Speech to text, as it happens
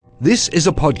This is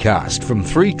a podcast from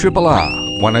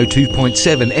 3RRR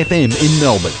 102.7 FM in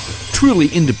Melbourne. Truly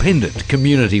independent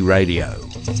community radio.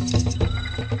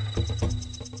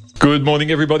 Good morning,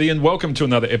 everybody, and welcome to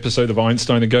another episode of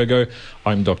Einstein A Go-Go.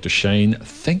 I'm Dr. Shane.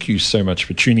 Thank you so much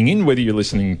for tuning in, whether you're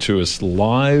listening to us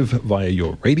live via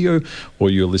your radio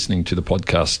or you're listening to the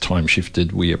podcast Time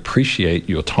Shifted. We appreciate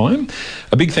your time.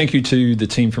 A big thank you to the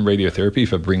team from Radiotherapy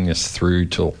for bringing us through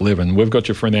till 11. We've got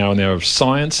you for an hour now of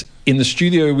science. In the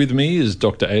studio with me is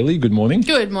Dr. Ailey. Good morning.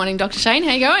 Good morning, Dr. Shane. How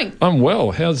are you going? I'm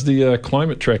well. How's the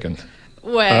climate tracking?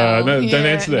 Well, don't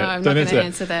answer that. No, I'm not going to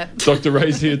answer that. Dr.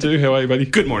 Ray's here too. How are you, buddy?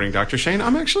 Good morning, Dr. Shane.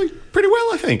 I'm actually pretty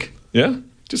well, I think. Yeah?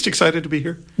 Just excited to be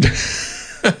here.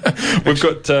 We've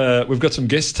got some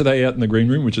guests today out in the green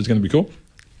room, which is going to be cool.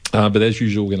 But as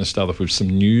usual, we're going to start off with some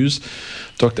news.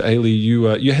 Dr. Ailey,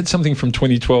 you had something from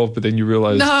 2012, but then you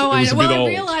realised it was a bit old.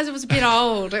 I realised it was a bit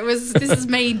old. This is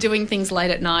me doing things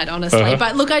late at night, honestly.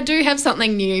 But look, I do have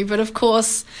something new. But of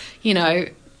course,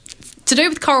 to do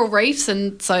with coral reefs,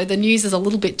 and so the news is a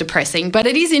little bit depressing, but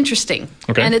it is interesting.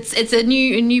 Okay. And it's a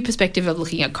new perspective of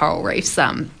looking at coral reefs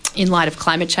in light of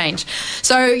climate change.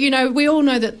 So, we all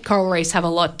know that coral reefs have a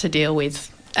lot to deal with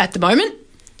at the moment.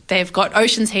 They've got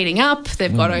oceans heating up.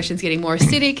 They've got oceans getting more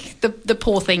acidic. The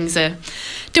poor things are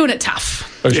doing it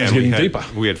tough. Oceans getting deeper.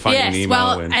 We had Finding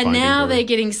Nemo and now they're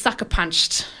getting sucker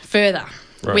punched further.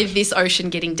 Right. With this ocean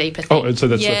getting deeper thing. Oh, so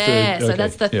that's the third. Okay. So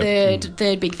that's the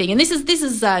third big thing. And this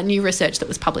is new research that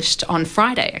was published on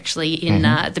Friday, actually, in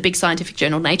the big scientific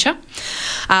journal Nature.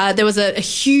 There was a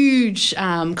huge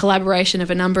collaboration of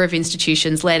a number of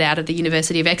institutions led out of the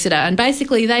University of Exeter, and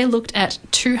basically they looked at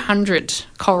 200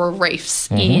 coral reefs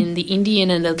in the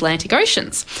Indian and Atlantic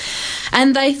Oceans.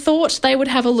 And they thought they would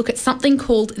have a look at something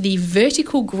called the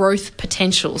vertical growth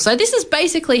potential. So this is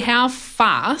basically how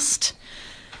fast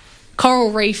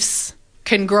coral reefs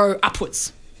can grow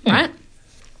upwards, right?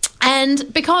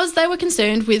 And because they were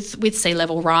concerned with sea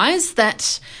level rise,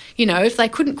 that, if they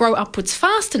couldn't grow upwards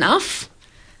fast enough,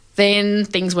 then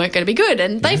things weren't going to be good.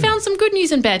 And they found some good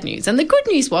news and bad news. And the good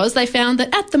news was they found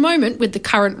that at the moment, with the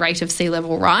current rate of sea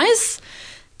level rise,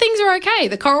 things are okay.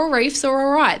 The coral reefs are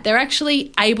all right. They're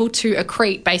actually able to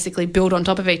accrete, basically build on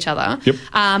top of each other,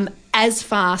 as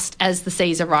fast as the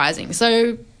seas are rising.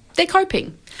 So they're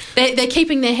coping. They're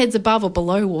keeping their heads above or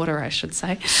below water, I should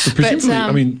say.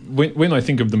 Presumably, when I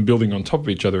think of them building on top of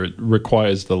each other, it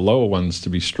requires the lower ones to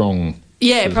be strong.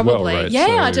 Yeah, probably. Well, right? Yeah,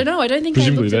 so I don't know. I don't think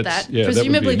they looked at that. Yeah,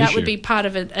 presumably that would be part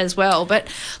of it as well. But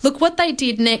look, what they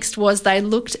did next was they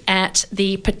looked at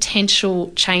the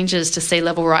potential changes to sea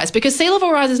level rise, because sea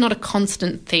level rise is not a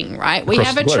constant thing, right? We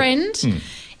have a trend.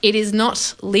 It is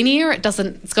not linear. It's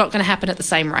not going to happen at the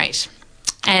same rate.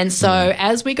 And so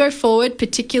as we go forward,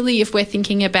 particularly if we're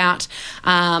thinking about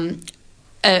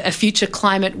a future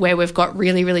climate where we've got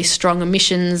really, really strong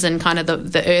emissions and kind of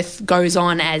the Earth goes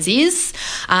on as is,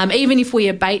 even if we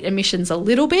abate emissions a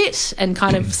little bit and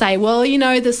kind of say, well,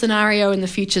 the scenario in the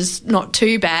future's not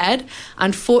too bad,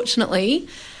 unfortunately,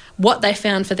 what they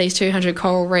found for these 200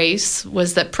 coral reefs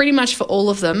was that pretty much for all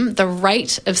of them, the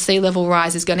rate of sea level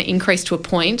rise is going to increase to a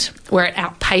point where it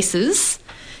outpaces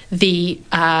the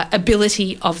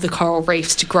ability of the coral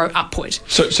reefs to grow upward.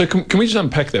 So can we just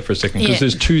unpack that for a second? Because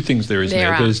there's two things there, isn't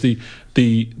there? There's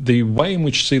the way in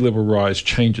which sea level rise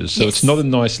changes. So it's not a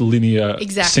nice linear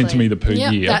centimetre per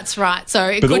year. That's right. So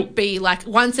it could be like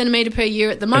 1 centimetre per year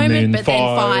at the moment, but then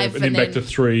 5 and then back to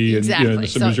 3 and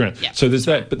so moves around. So there's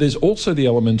that, but there's also the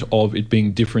element of it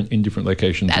being different in different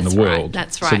locations in the world.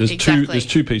 That's right. So there's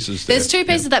two pieces there. There's two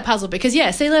pieces of that puzzle, because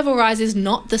sea level rise is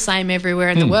not the same everywhere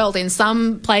in the world. In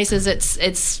some places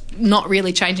it's not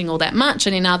really changing all that much,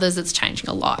 and in others it's changing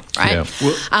a lot, right?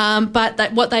 Yeah.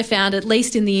 But what they found, at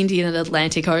least in the Indian and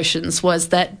Atlantic Oceans, was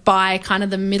that by kind of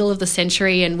the middle of the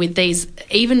century, and with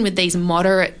these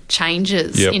moderate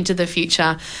changes into the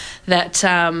future, that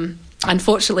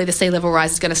unfortunately the sea level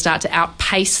rise is going to start to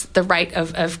outpace the rate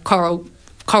of coral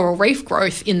reef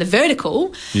growth in the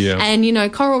vertical. Yeah.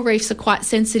 And, coral reefs are quite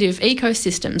sensitive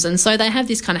ecosystems, and so they have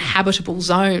this kind of habitable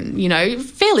zone,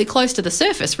 fairly close to the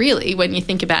surface, really, when you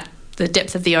think about the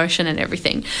depth of the ocean and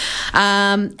everything.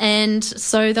 And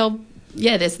so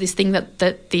there's this thing that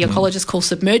the ecologists call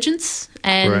submergence,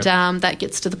 and that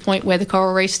gets to the point where the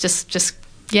coral reefs just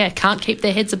can't keep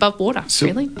their heads above water,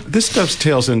 really. This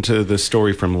dovetails into the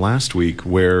story from last week,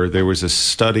 where there was a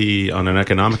study on an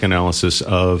economic analysis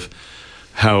of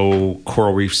how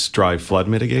coral reefs drive flood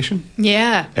mitigation.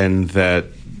 Yeah. And that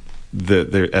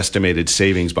the estimated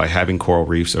savings by having coral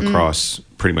reefs across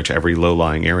pretty much every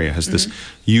low-lying area has this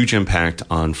huge impact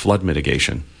on flood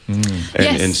mitigation.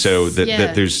 And so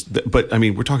that there's, but I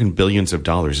mean, we're talking billions of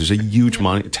dollars. There's a huge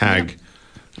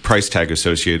price tag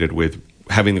associated with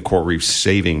having the coral reefs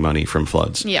saving money from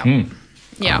floods. Yeah.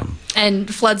 Yeah.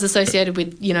 And floods associated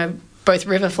with, both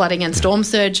river flooding and storm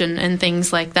surge and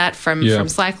things like that from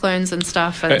cyclones and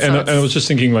stuff. And I was just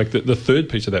thinking, like, the third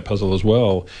piece of that puzzle as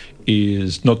well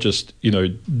is not just,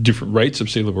 different rates of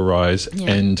sea level rise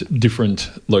and different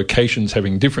locations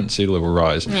having different sea level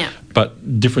rise,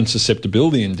 but different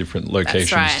susceptibility in different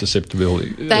locations,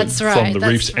 susceptibility from the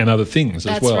reefs and other things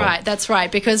as well. That's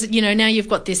right. Because, now you've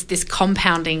got this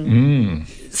compounding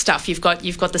stuff. You've got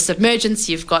the submergence,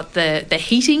 you've got the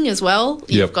heating as well,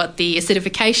 you've got the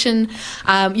acidification.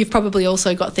 You've probably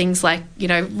also got things like,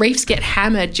 reefs get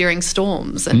hammered during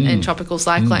storms and tropical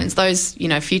cyclones. Those,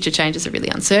 future changes are really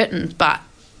uncertain, but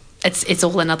it's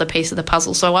all another piece of the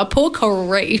puzzle. So our poor coral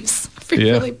reefs feel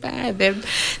really bad.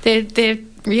 They're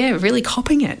really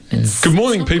copping it. Good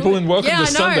morning, people, and welcome to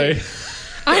Sunday.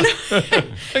 I know.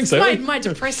 Thanks, my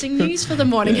depressing news for the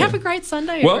morning. Have a great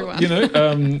Sunday,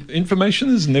 everyone. Information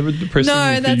is never depressing.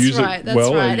 No, if you use it that's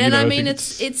well. right. And I mean,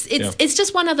 it's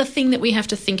just one other thing that we have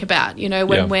to think about.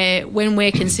 When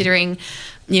we're considering,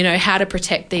 how to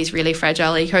protect these really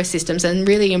fragile ecosystems and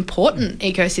really important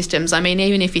ecosystems. I mean,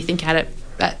 even if you think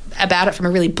about it from a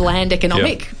really bland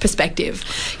economic perspective,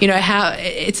 how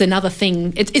it's another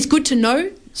thing. It's good to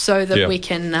know. So that we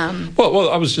can... Well,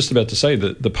 I was just about to say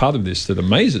that the part of this that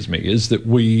amazes me is that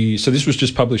so this was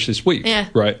just published this week,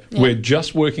 right? Yeah. We're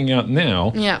just working out now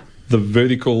the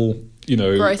vertical,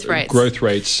 growth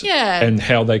rates and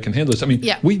how they can handle this. I mean,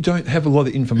 we don't have a lot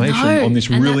of information on this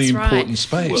really important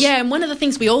space. Yeah, and one of the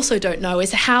things we also don't know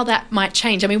is how that might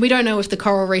change. I mean, we don't know if the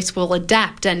coral reefs will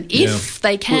adapt and if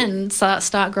they can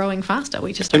start growing faster.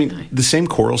 We just don't know. The same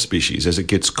coral species, as it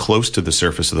gets close to the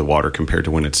surface of the water compared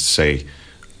to when it's, say,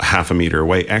 half a meter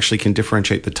away, actually can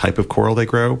differentiate the type of coral they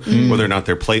grow, whether or not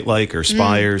they're plate-like or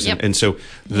spires. And so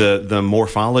the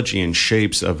morphology and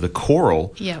shapes of the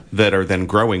coral that are then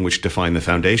growing, which define the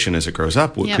foundation as it grows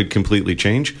up, could completely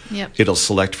change. It'll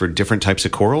select for different types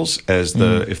of corals as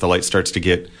if the light starts to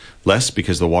get less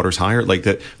because the water's higher. Like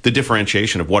the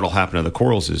differentiation of what will happen to the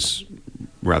corals is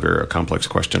rather a complex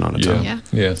question on its own.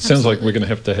 Yeah. Sounds like we're going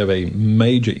to have a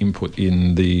major input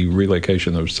in the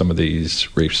relocation of some of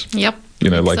these reefs.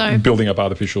 Building up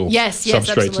artificial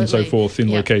substrates and so forth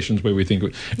in locations where we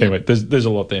think... Anyway, there's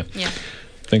a lot there.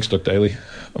 Thanks, Dr. Ailey.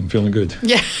 I'm feeling good.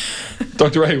 Yeah.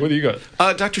 Dr. Ray, what do you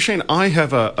got? Dr. Shane, I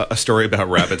have a story about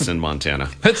rabbits in Montana.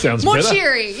 That sounds more better.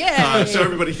 cheery, so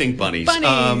everybody think bunnies.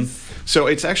 So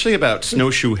it's actually about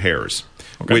snowshoe hares.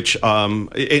 Okay. Which,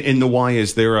 in the Y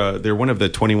is they're one of the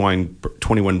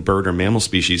 21 bird or mammal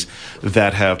species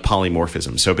that have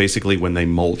polymorphism. So basically when they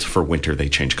molt for winter, they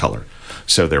change color.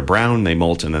 So they're brown, they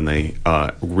molt, and then they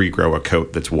regrow a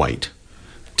coat that's white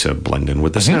to blend in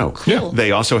with the snow. Cool.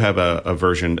 They also have a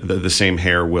version, the same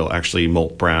hare will actually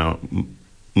molt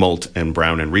and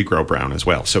brown and regrow brown as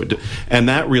well. So, and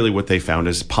that really what they found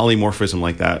is polymorphism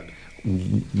like that.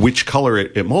 Which color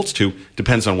it molts to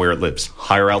depends on where it lives.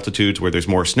 Higher altitudes where there's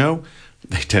more snow,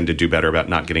 they tend to do better about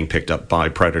not getting picked up by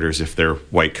predators if they're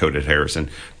white-coated hares and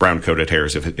brown-coated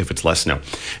hares if it's less snow.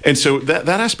 And so that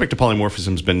aspect of polymorphism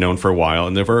has been known for a while,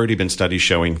 and there have already been studies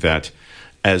showing that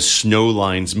as snow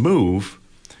lines move,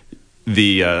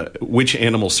 which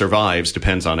animal survives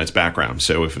depends on its background.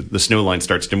 So if the snow line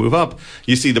starts to move up,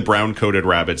 you see the brown-coated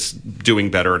rabbits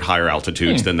doing better at higher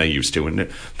altitudes than they used to,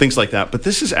 and things like that. But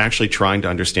this is actually trying to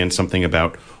understand something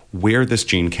about where this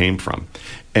gene came from.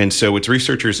 And so it's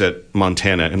researchers at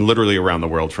Montana and literally around the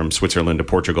world from Switzerland to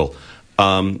Portugal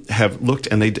have looked,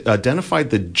 and they identified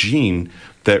the gene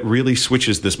that really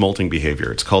switches this molting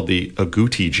behavior. It's called the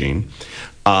agouti gene.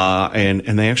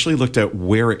 And they actually looked at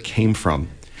where it came from.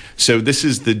 So this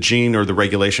is the gene or the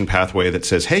regulation pathway that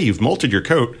says, hey, you've molted your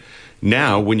coat.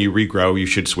 Now, when you regrow, you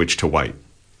should switch to white.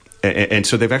 And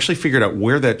so they've actually figured out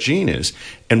where that gene is.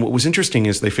 And what was interesting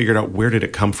is they figured out where did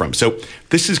it come from. So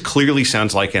this clearly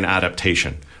sounds like an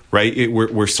adaptation, right?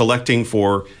 We're selecting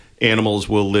for animals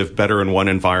will live better in one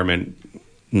environment,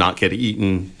 not get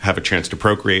eaten, have a chance to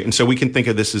procreate. And so we can think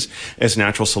of this as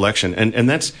natural selection. And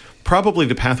that's probably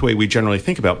the pathway we generally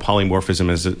think about polymorphism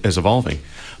as evolving.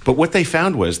 But what they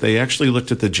found was they actually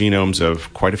looked at the genomes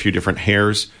of quite a few different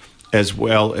hares, as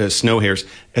well as snow hares,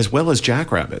 as well as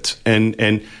jackrabbits.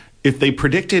 And if they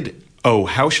predicted,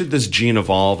 how should this gene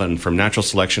evolve, and from natural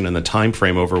selection and the time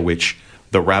frame over which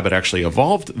the rabbit actually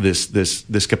evolved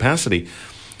this capacity,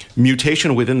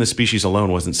 mutation within the species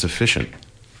alone wasn't sufficient.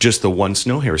 Just the one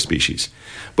snow hare species.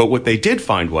 But what they did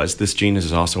find was this gene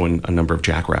is also in a number of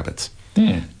jackrabbits.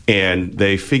 And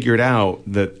they figured out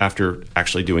that after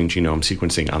actually doing genome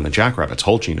sequencing on the jackrabbits,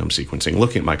 whole genome sequencing,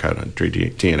 looking at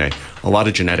mitochondrial DNA, a lot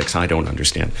of genetics I don't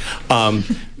understand,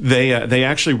 they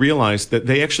actually realized that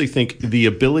they actually think the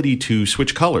ability to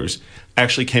switch colors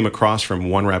actually came across from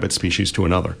one rabbit species to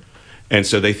another. And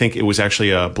so they think it was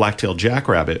actually a black-tailed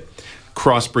jackrabbit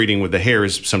crossbreeding with the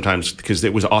hares sometimes, because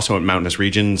it was also in mountainous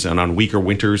regions, and on weaker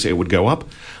winters it would go up.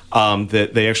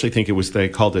 That they actually think it was, they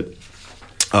called it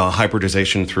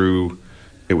hybridization through,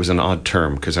 it was an odd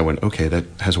term because I went, okay, that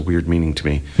has a weird meaning to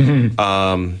me.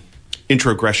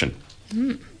 Introgression.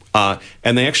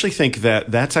 And they actually think that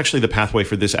that's actually the pathway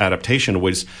for this adaptation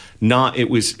was not, it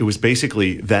was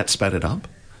basically that sped it up.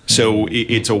 So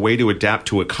it's a way to adapt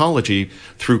to ecology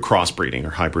through crossbreeding, or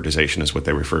hybridization is what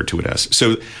they refer to it as.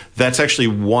 So that's actually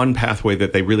one pathway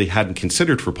that they really hadn't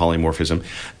considered for polymorphism.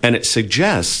 And it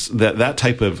suggests that that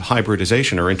type of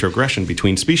hybridization or introgression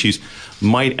between species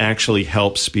might actually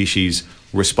help species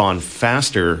respond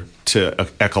faster to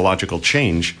ecological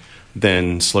change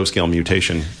than slow-scale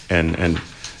mutation and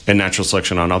natural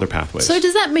selection on other pathways. So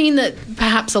does that mean that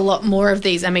perhaps a lot more of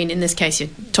these, I mean, in this case you're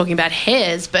talking about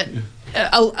hares, but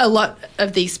a lot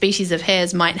of these species of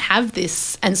hares might have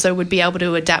this and so would be able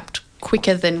to adapt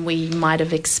quicker than we might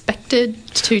have expected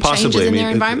to possibly changes in their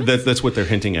environment? That's what they're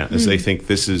hinting at, is they think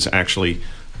this is actually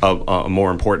a more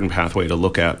important pathway to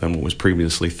look at than what was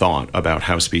previously thought about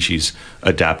how species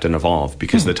adapt and evolve,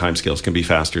 because the timescales can be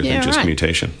faster than just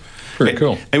mutation. Very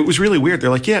cool. And it was really weird. They're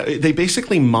like, they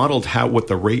basically modeled what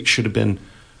the rate should have been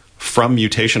from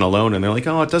mutation alone, and they're like,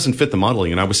 oh, it doesn't fit the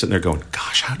modeling. And I was sitting there going,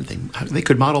 gosh, how did they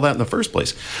could model that in the first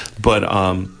place? But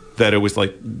that it was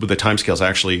like the timescales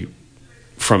actually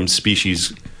from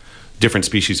different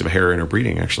species of hare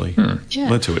interbreeding actually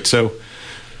led to it. So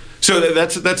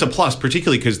that's a plus,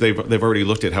 particularly because they've already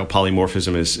looked at how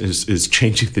polymorphism is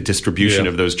changing the distribution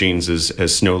of those genes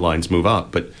as snow lines move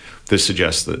up. But this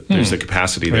suggests that there's the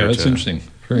capacity there. That's interesting.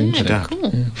 Very interesting. Cool.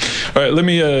 Yeah. All right, let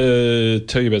me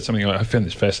tell you about something. I found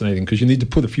this fascinating because you need to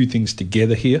put a few things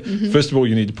together here. First of all,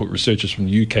 you need to put researchers from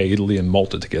the UK, Italy, and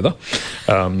Malta together.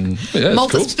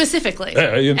 Malta specifically.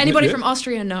 Anybody from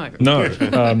Austria? No. No.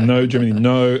 No. Germany?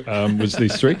 No. Was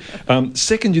these three.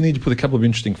 Second, you need to put a couple of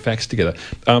interesting facts together.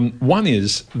 One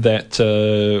is that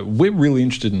we're really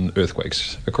interested in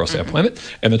earthquakes across our planet,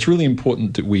 and it's really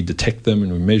important that we detect them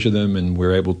and we measure them, and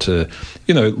we're able to,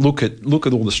 look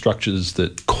at all the structures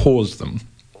that cause them.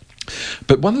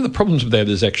 But one of the problems with that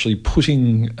is actually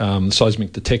putting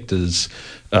seismic detectors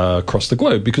across the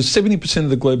globe, because 70% of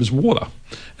the globe is water,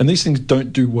 and these things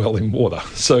don't do well in water.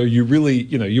 So you really,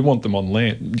 you want them on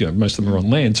land. Most of them are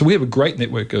on land. So we have a great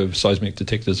network of seismic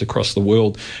detectors across the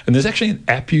world, and there's actually an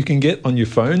app you can get on your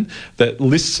phone that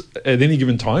lists at any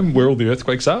given time where all the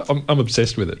earthquakes are. I'm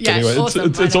obsessed with it. Yeah, anyway,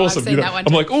 it's awesome. I'm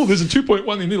like, oh, there's a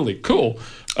 2.1 in Italy. Cool.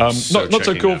 Not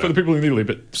so cool for the people in Italy,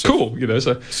 but cool.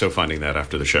 So finding that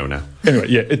after the show now. Anyway,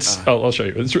 yeah, I'll show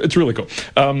you. It's really cool.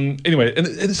 Anyway, and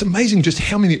it's amazing just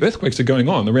how many earthquakes are going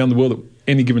on around the world at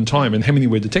any given time, and how many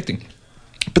we're detecting.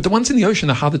 But the ones in the ocean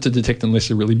are harder to detect unless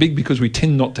they're really big, because we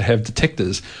tend not to have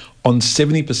detectors on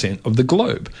 70% of the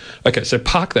globe. Okay, so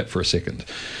park that for a second.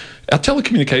 Our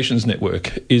telecommunications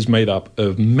network is made up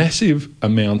of massive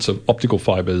amounts of optical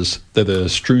fibers that are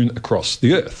strewn across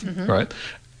the Earth, right?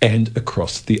 And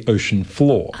across the ocean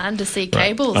floor. Undersea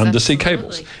cables. Undersea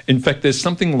cables. In fact, there's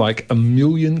something like 1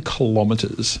 million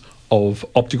kilometres of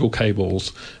optical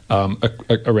cables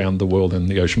around the world and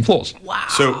the ocean floors. Wow.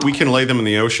 So we can lay them in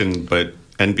the ocean, but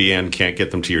NBN can't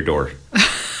get them to your door.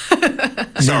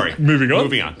 Sorry. Moving on.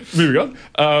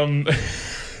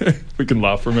 We can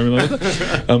laugh for a moment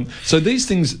later. So these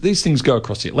things go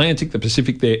across the Atlantic, the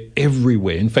Pacific. They're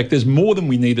everywhere. In fact, there's more than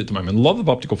we need at the moment. A lot of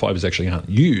optical fibers actually aren't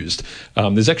used.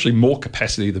 There's actually more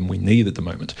capacity than we need at the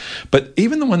moment. But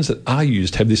even the ones that are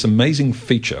used have this amazing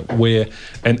feature where,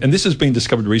 and this has been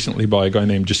discovered recently by a guy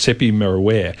named Giuseppe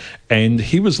Meruere, and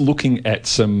he was looking at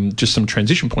some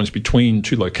transition points between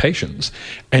two locations,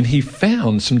 and he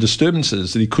found some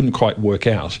disturbances that he couldn't quite work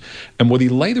out. And what he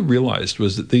later realized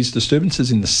was that these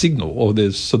disturbances in the signal, or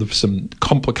there's sort of some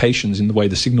complications in the way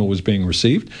the signal was being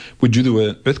received, were due to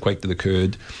an earthquake that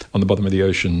occurred on the bottom of the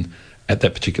ocean at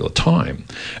that particular time.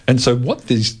 And so what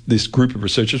this group of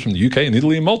researchers from the UK and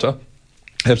Italy and Malta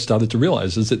have started to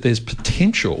realize is that there's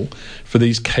potential for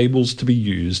these cables to be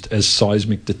used as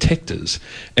seismic detectors.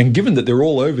 And given that they're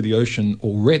all over the ocean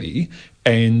already,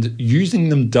 and using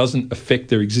them doesn't affect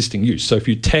their existing use. So if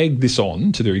you tag this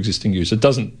on to their existing use, it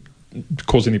doesn't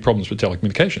cause any problems with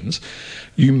telecommunications,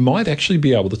 you might actually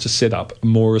be able to set up a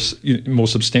more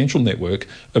substantial network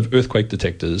of earthquake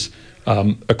detectors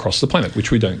across the planet,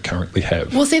 which we don't currently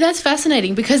have. Well, see, that's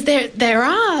fascinating because there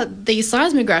are these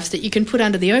seismographs that you can put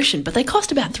under the ocean, but they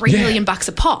cost about $3 million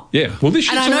a pop. Yeah, well, this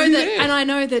shit's already there. And I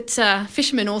know that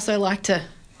fishermen also like to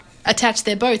attach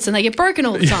their boats and they get broken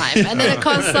all the time, and then it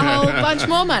costs a whole bunch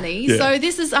more money. Yeah. So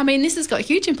this has got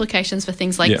huge implications for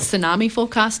things like tsunami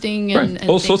forecasting and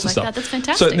all things sorts of like stuff. that. That's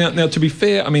fantastic. So now, to be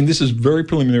fair, I mean, this is very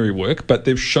preliminary work, but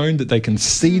they've shown that they can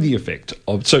see the effect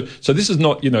of. So this is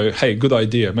not, hey, good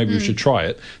idea, maybe we should try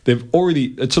it. They've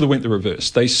already, it sort of went the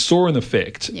reverse. They saw an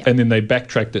effect and then they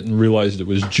backtracked it and realised it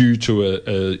was due to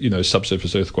a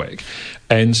subsurface earthquake,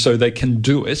 and so they can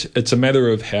do it. It's a matter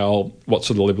of what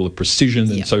sort of level of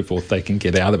precision and so forth they can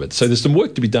get out of it. So there's some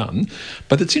work to be done,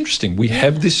 but it's interesting. We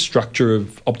have this structure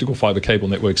of optical fibre cable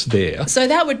networks there. So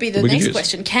that would be the next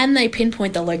question. Can they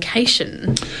pinpoint the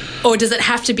location? Or does it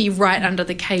have to be right under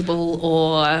the cable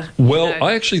or... Well,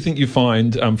 I actually think you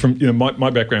find, from my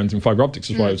background in fibre optics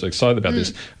is why I was excited about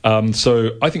this.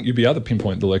 So I think you'd be able to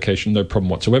pinpoint the location, no problem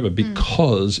whatsoever,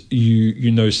 because you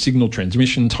know signal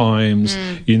transmission times,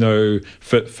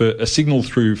 for a signal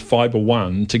through fibre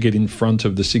 1 to get in front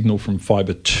of the signal from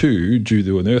fibre 2 due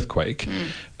to an earthquake,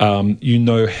 you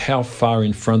know how far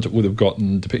in front it would have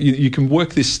gotten. You can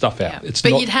work this stuff out. But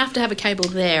you'd have to have a cable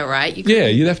there, right?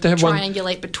 You'd have to have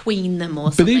triangulate between them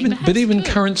or something. But even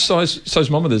current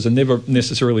seismometers are never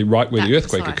necessarily right where the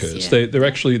earthquake occurs. Yeah. They're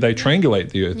actually, they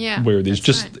triangulate the earth where it is,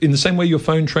 just in the same way your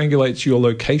phone triangulates your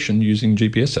location using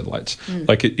GPS satellites.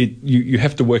 Like you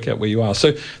have to work out where you are.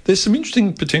 So there's some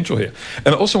interesting potential here.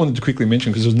 And I also wanted to quickly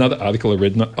mention, because there's another article I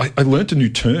read, and I learned a new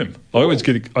term.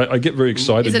 I get very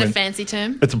excited. Is it a fancy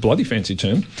term? It's a bloody fancy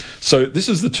term. So this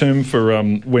is the term for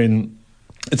when...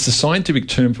 It's the scientific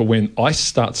term for when ice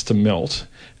starts to melt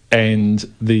and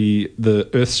the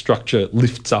Earth structure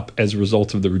lifts up as a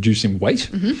result of the reducing weight,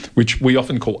 which we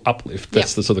often call uplift.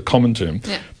 That's the sort of common term.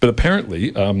 Yep. But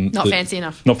apparently... Not fancy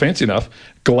enough.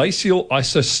 Glacial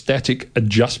isostatic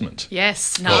adjustment.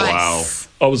 Yes, nice. Oh,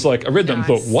 wow. I was like, I read that and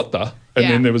thought, what the... And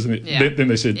then there was then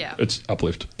they said it's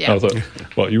uplift. Yeah. I thought,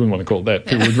 well, you wouldn't want to call it that.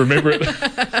 People would remember it.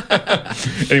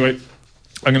 Anyway,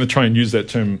 I'm going to try and use that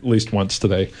term at least once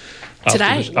today. After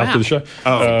the show.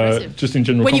 Just in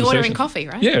general when conversation. you're ordering coffee,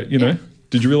 right? Yeah,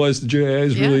 Did you realise the GIA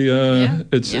is really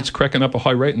it's cracking up a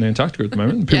high rate in Antarctica at the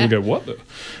moment? People go, what?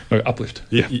 Uplift.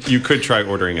 Yeah. You could try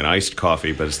ordering an iced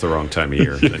coffee, but it's the wrong time of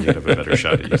year. Then you'd have a better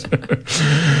shot at using it.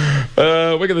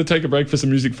 We're going to take a break for some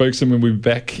music, folks, and we'll be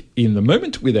back in a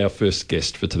moment with our first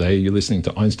guest for today. You're listening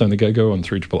to Einstein the Go-Go on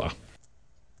 3RRR.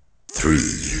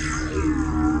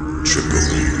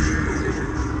 3RRR.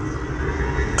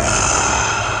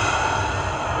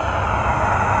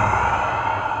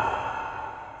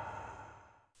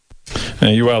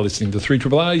 You are listening to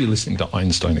 3RRR, you're listening to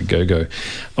Einstein at Go-Go.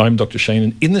 I'm Dr. Shane,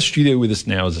 and in the studio with us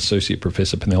now is Associate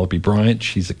Professor Penelope Bryant.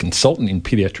 She's a consultant in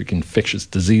paediatric infectious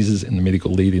diseases and the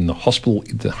medical lead in the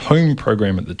home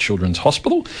program at the Children's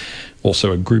Hospital.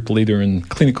 Also a group leader and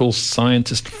clinical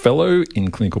scientist fellow in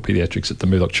clinical paediatrics at the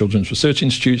Murdoch Children's Research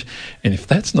Institute. And if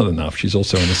that's not enough, she's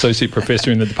also an associate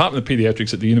professor in the Department of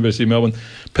Paediatrics at the University of Melbourne.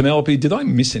 Penelope, did I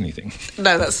miss anything?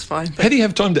 No, that's fine. How do you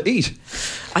have time to eat?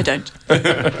 I don't.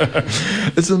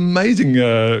 It's an amazing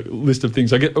list of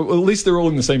things. At least they're all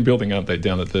in the same building, aren't they,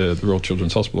 down at the Royal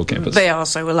Children's Hospital campus? They are,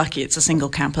 so we're lucky it's a single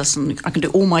campus and I can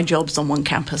do all my jobs on one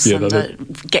campus and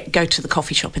go to the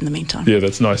coffee shop in the meantime. Yeah,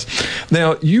 that's nice.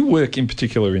 Now, you work in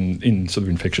particular in sort of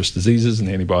infectious diseases and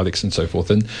antibiotics and so forth,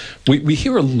 and we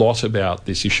hear a lot about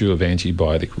this issue of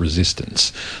antibiotic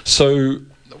resistance. So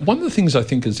one of the things I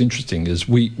think is interesting is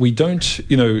we don't,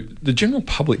 the general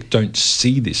public don't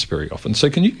see this very often. So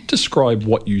can you describe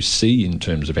what you see in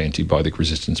terms of antibiotic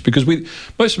resistance? Because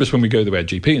most of us, when we go to our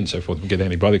GP and so forth, we get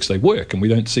antibiotics, they work, and we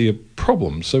don't see a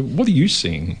problem. So what are you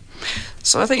seeing?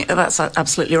 So I think that's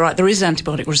absolutely right. There is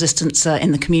antibiotic resistance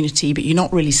in the community, but you're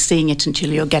not really seeing it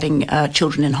until you're getting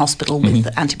children in hospital with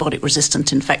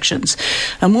antibiotic-resistant infections.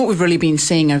 And what we've really been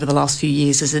seeing over the last few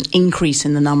years is an increase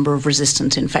in the number of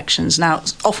resistant infections. Now,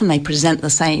 often they present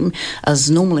the same as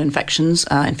normal infections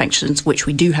which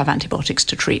we do have antibiotics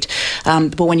to treat.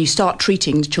 But when you start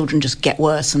treating, the children just get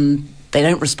worse and they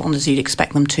don't respond as you'd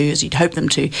expect them to, as you'd hope them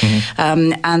to.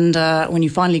 And when you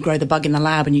finally grow the bug in the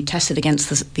lab and you test it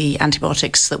against the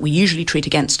antibiotics that we usually treat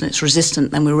against and it's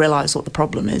resistant, then we realise what the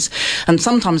problem is. And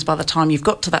sometimes by the time you've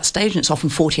got to that stage, and it's often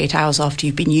 48 hours after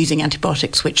you've been using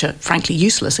antibiotics, which are frankly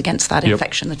useless against that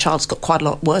infection, the child's got quite a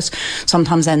lot worse,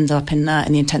 sometimes ends up in the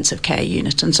intensive care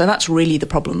unit. And so that's really the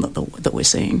problem that we're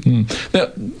seeing. Now,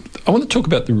 I want to talk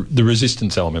about the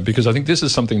resistance element, because I think this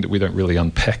is something that we don't really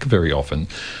unpack very often.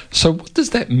 So what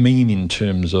does that mean in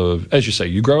terms of, as you say,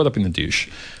 you grow it up in the dish.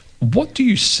 What do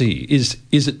you see? Is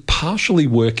it partially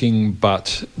working,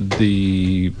 but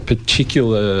the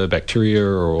particular bacteria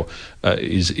or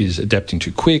is adapting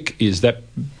too quick? Is that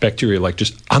bacteria like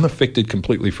just unaffected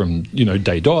completely from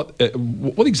day dot?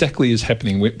 What exactly is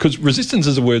happening? Because resistance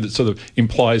is a word that sort of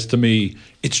implies to me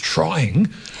it's trying,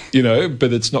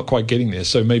 but it's not quite getting there.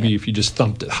 So maybe if you just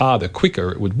thumped it harder, quicker,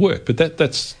 it would work. But that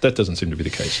doesn't seem to be the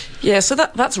case. Yeah, so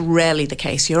that's rarely the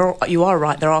case. You are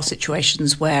right. There are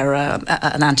situations where an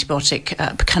antibiotic,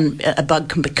 a bug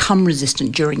can become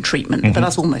resistant during treatment, but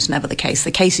that's almost never the case. The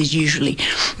case is usually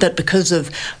that because of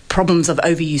problems of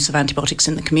overuse of antibiotics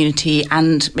in the community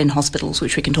and in hospitals,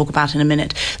 which we can talk about in a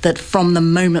minute, that from the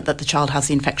moment that the child has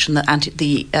the infection,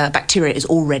 the bacteria is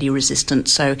already resistant.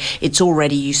 So it's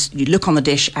already, you look on the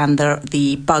dish and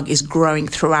the bug is growing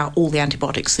throughout all the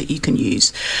antibiotics that you can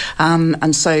use.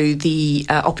 And so the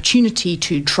opportunity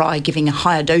to try giving a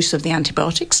higher dose of the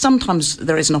antibiotics, sometimes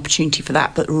there is an opportunity for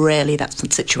that, but rarely that's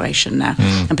the situation now.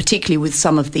 And particularly with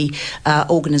some of the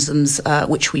organisms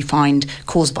which we find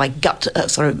caused by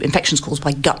infections caused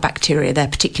by gut bacteria, they're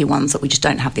particularly ones that we just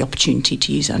don't have the opportunity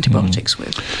to use antibiotics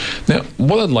with. Now,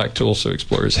 what I'd like to also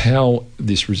explore is how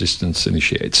this resistance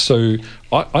initiates. So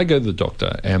I go to the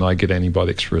doctor and I get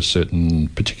antibiotics for a certain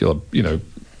particular,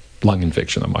 lung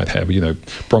infection I might have,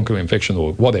 bronchial infection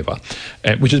or whatever,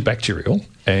 which is bacterial,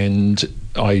 and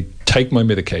I take my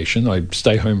medication, I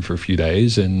stay home for a few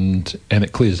days, and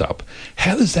it clears up.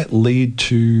 How does that lead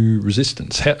to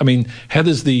resistance? How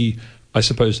does the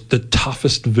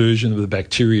toughest version of the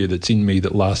bacteria that's in me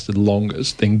that lasted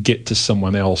longest then get to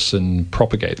someone else and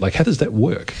propagate? Like, how does that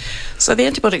work? So the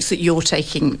antibiotics that you're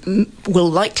taking will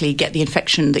likely get the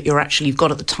infection that you've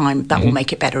got at the time. That will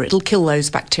make it better. It'll kill those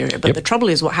bacteria. But the trouble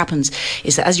is, what happens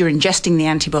is that as you're ingesting the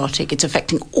antibiotic, it's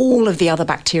affecting all of the other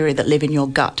bacteria that live in your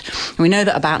gut. And we know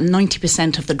that about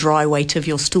 90% of the dry weight of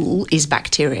your stool is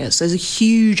bacteria. So there's a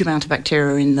huge amount of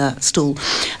bacteria in the stool.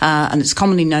 And it's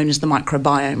commonly known as the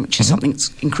microbiome, which is something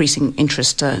that's increasing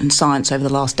interest in science over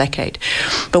the last decade.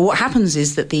 But what happens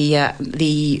is that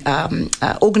the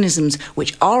organisms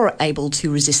which are able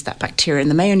to resist that bacteria, and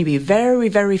there may only be very,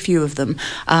 very few of them,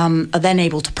 are then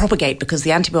able to propagate because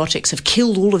the antibiotics have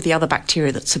killed all of the other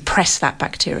bacteria that suppress that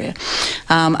bacteria.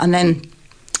 And then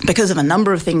because of a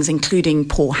number of things, including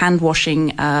poor hand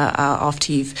washing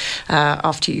after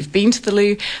you've been to the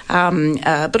loo,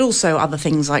 but also other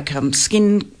things like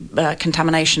skin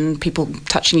contamination, people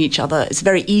touching each other. It's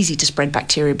very easy to spread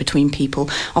bacteria between people.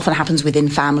 Often happens within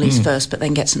families first, but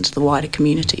then gets into the wider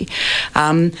community.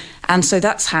 And so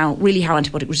that's how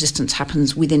antibiotic resistance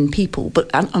happens within people. But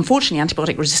unfortunately,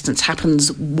 antibiotic resistance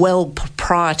happens well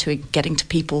prior to it getting to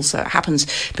people. So it happens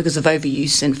because of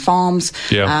overuse in farms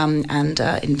and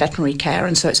in veterinary care.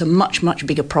 And so it's a much, much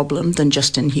bigger problem than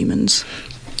just in humans.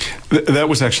 That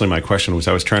was actually my question.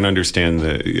 I was trying to understand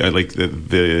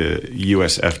the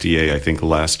U.S. FDA, I think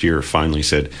last year finally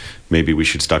said maybe we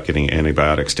should stop getting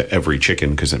antibiotics to every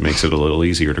chicken because it makes it a little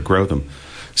easier to grow them.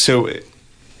 So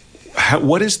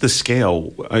what is the scale?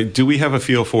 Do we have a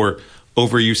feel for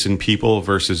overuse in people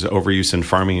versus overuse in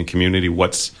farming and community?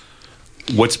 What's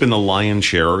been the lion's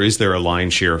share, or is there a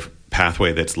lion's share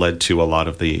pathway that's led to a lot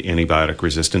of the antibiotic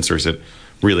resistance, or is it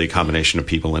really a combination of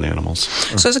people and animals?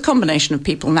 So it's a combination of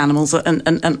people and animals,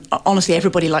 and honestly,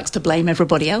 everybody likes to blame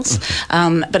everybody else,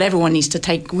 but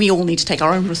we all need to take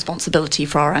our own responsibility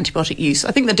for our antibiotic use.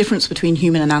 I think the difference between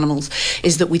human and animals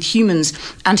is that with humans,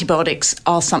 antibiotics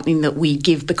are something that we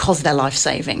give because they're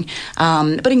life-saving,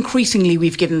 but increasingly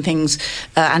we've given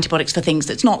antibiotics for things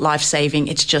that's not life-saving,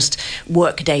 it's just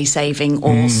work-day saving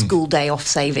or school day off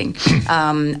saving,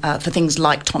 for things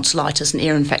like tonsillitis and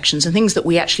ear infections and things that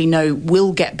we actually know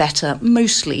will get better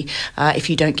mostly if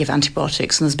you don't give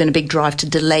antibiotics, and there's been a big drive to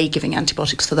delay giving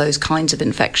antibiotics for those kinds of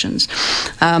infections.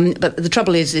 But the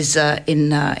trouble is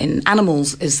in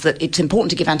animals is that it's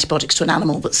important to give antibiotics to an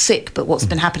animal that's sick, but what's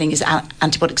been happening is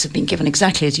antibiotics have been given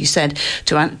exactly as you said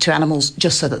to animals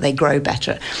just so that they grow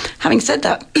better. Having said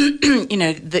that,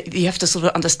 you have to sort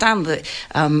of understand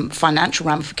the financial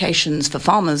ramifications for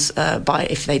farmers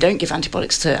if they don't give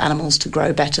antibiotics to animals to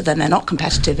grow better, then they're not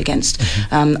competitive against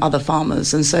other farmers.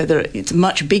 And so it's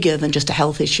much bigger than just a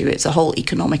health issue. It's a whole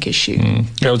economic issue.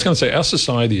 Yeah, I was going to say, our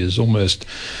society is almost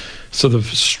sort of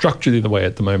structured in a way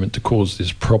at the moment to cause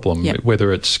this problem,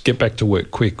 whether it's get back to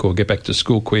work quick or get back to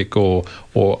school quick, or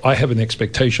I have an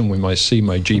expectation when I see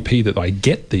my GP that I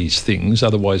get these things,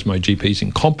 otherwise my GP is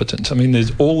incompetent. I mean,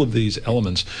 there's all of these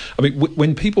elements. I mean,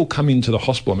 when people come into the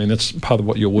hospital, I mean, that's part of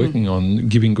what you're working on,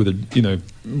 giving good,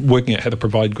 working out how to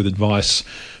provide good advice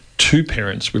to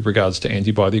parents with regards to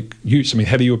antibiotic use. I mean,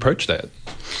 how do you approach that?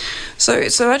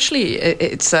 So actually,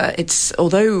 it's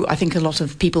although I think a lot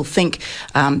of people think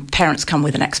parents come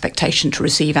with an expectation to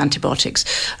receive antibiotics,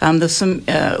 there's some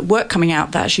work coming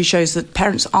out that actually shows that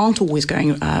parents aren't always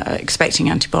going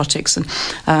expecting antibiotics.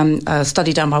 And a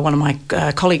study done by one of my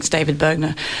colleagues, David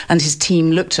Bergner, and his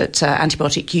team looked at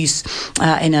antibiotic use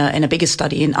in a bigger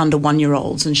study in under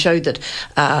 1-year-olds and showed that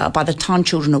by the time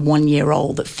children are 1 year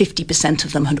old, that 50%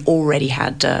 of them had already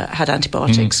had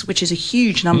antibiotics, which is a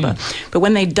huge number. But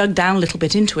when they dug down a little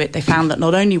bit into it, they found that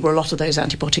not only were a lot of those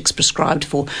antibiotics prescribed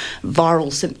for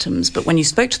viral symptoms, but when you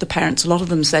spoke to the parents, a lot of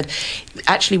them said,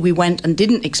 actually, we went and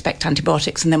didn't expect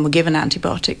antibiotics and then were given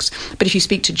antibiotics. But if you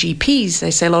speak to GPs,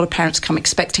 they say a lot of parents come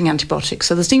expecting antibiotics.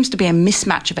 So there seems to be a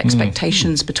mismatch of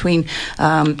expectations between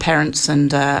parents and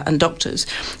doctors.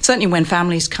 Certainly when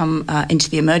families come into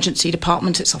the emergency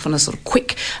department, it's often a sort of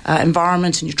quick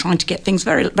environment, and you're trying to get things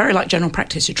very, very like general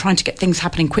practice. You're trying to get things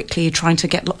happening quickly. You're trying to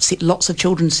get lots of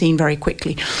children seen very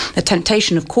quickly. The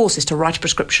temptation, of course, is to write a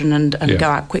prescription and go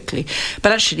out quickly.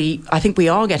 But actually, I think we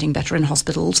are getting better in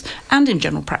hospitals and in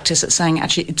general practice at saying,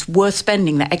 actually, it's worth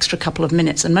spending that extra couple of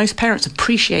minutes. And most parents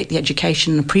appreciate the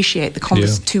education, appreciate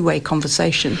the two-way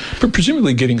conversation. But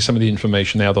presumably getting some of the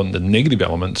information out on the negative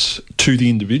elements to the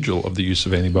individual of the use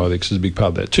of antibiotics is a big part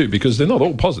of that too, because they're not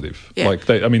all positive. Yeah. Like,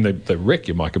 they wreck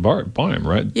your microbiome,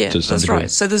 right? Yeah, that's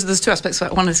right. So there's two aspects to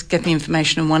it. One is getting the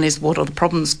information, and one is what are the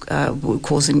problems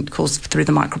caused through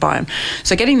the microbiome.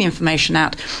 So getting the information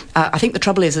out, I think the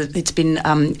trouble is that it's been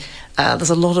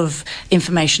there's a lot of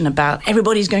information about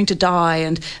everybody's going to die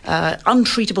and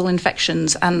untreatable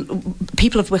infections, and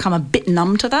people have become a bit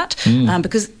numb to that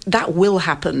because that will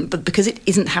happen, but because it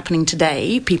isn't happening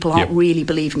today, people aren't really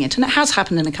believing it. And it has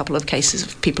happened in a couple of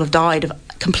cases. People have died of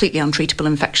completely untreatable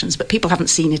infections, but people haven't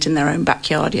seen it in their own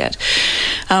backyard yet.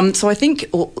 So I think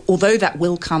although that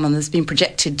will come, and there's been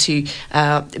projected to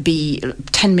be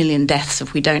 10 million deaths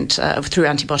if we don't through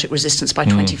antibiotic resistance by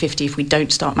 2050 if we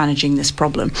don't start managing this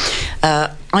problem.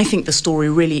 I think the story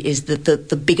really is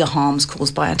the bigger harms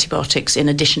caused by antibiotics in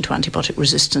addition to antibiotic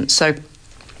resistance. So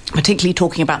particularly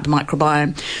talking about the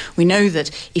microbiome, we know that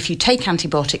if you take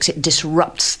antibiotics, it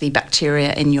disrupts the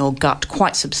bacteria in your gut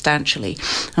quite substantially.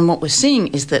 And what we're seeing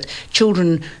is that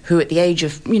children who at the age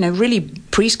of, really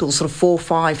preschool, sort of 4 or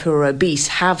 5, who are obese,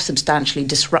 have substantially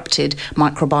disrupted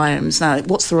microbiomes. Now,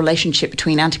 what's the relationship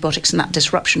between antibiotics and that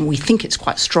disruption? We think it's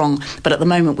quite strong, but at the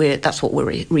moment that's what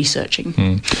we're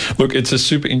researching. Look, it's a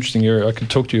super interesting area. I could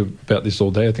talk to you about this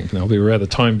all day, I think, Penelope. We're out of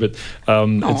time, but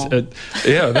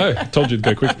I told you to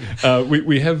go quick.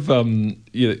 We have, I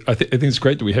think it's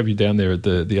great that we have you down there at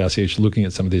the RCH looking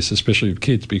at some of this, especially with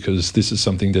kids, because this is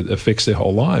something that affects their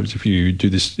whole lives. If you do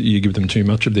this, you give them too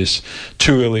much of this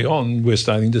too early on, we're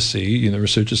starting to see,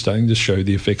 research is starting to show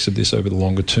the effects of this over the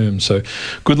longer term. So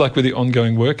good luck with the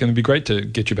ongoing work, and it'd be great to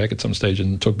get you back at some stage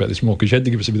and talk about this more, because you had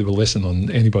to give us a bit of a lesson on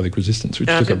antibiotic resistance, which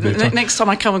took up a bit of time. Next time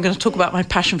I come, I'm going to talk about my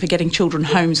passion for getting children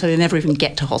home so they never even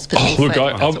get to hospital. Oh, look,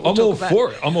 I'm all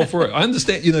for it. I'm all for it. I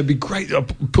understand, it'd be great. I'll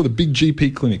put a big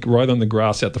GP clinic right on the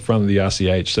grass out the front of the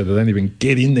RCH so they don't even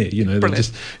get in there.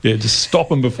 Just stop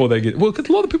them before they get. Well, because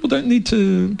a lot of people don't need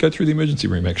to go through the emergency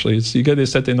room. Actually, you go there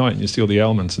Saturday night and you see all the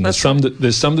ailments, and there's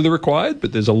some that are required,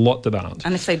 but there's a lot that aren't.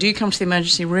 And if they do come to the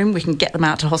emergency room, we can get them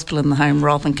out to hospital in the home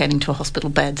rather than getting to a hospital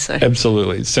bed. So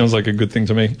absolutely, it sounds like a good thing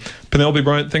to me. Penelope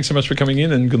Bryant, thanks so much for coming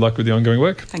in, and good luck with the ongoing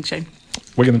work. Thanks, Shane.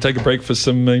 We're going to take a break for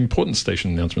some important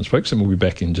station announcements, folks, and we'll be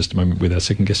back in just a moment with our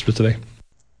second guest for today.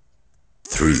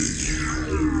 3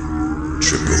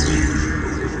 Triple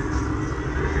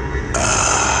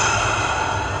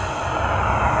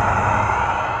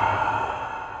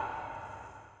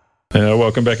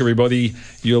Welcome back, everybody.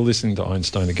 You're listening to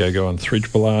Einstein A Go-Go on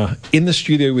 3RRR. In the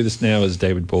studio with us now is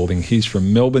David Balding. He's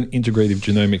from Melbourne Integrative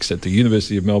Genomics at the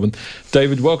University of Melbourne.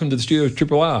 David, welcome to the studio of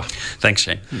 3RRR. Thanks,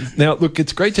 Shane. Now, look,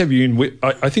 it's great to have you in.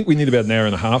 I think we need about an hour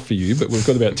and a half for you, but we've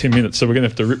got about 10 minutes, so we're going to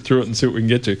have to rip through it and see what we can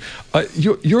get to.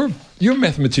 You're a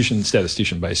mathematician,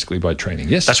 statistician, basically, by training,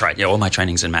 yes? That's right. Yeah, all my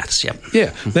training's in maths, yeah.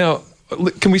 Yeah. Now,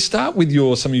 can we start with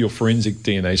some of your forensic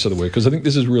DNA sort of work? Because I think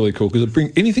this is really cool.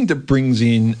 Because anything that brings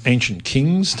in ancient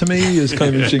kings to me is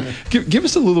kind of interesting. Give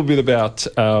us a little bit about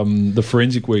the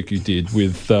forensic work you did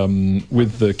with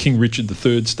the King Richard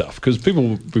III stuff, because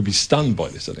people would be stunned by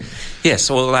this, I think. Yes,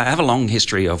 well, I have a long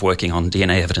history of working on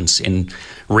DNA evidence in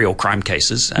real crime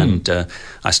cases, and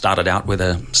I started out with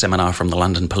a seminar from the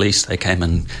London Police. They came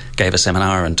and gave a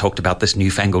seminar and talked about this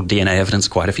newfangled DNA evidence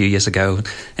quite a few years ago.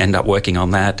 Ended up working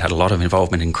on that, had a lot of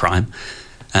involvement in crime,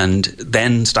 and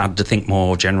then started to think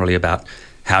more generally about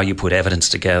how you put evidence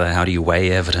together, how do you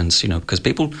weigh evidence, because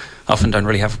people often don't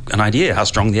really have an idea how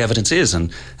strong the evidence is,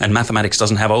 and mathematics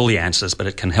doesn't have all the answers, but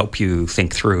it can help you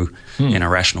think through in a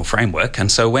rational framework.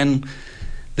 And so when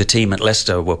the team at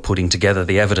Leicester were putting together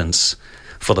the evidence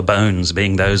for the bones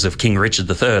being those of King Richard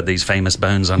III, these famous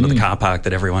bones under the car park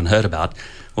that everyone heard about,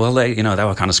 well, they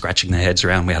were kind of scratching their heads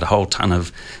around. We had a whole ton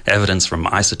of evidence from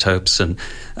isotopes and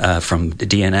from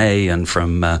DNA and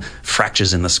from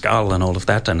fractures in the skull and all of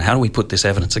that. And how do we put this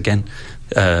evidence again?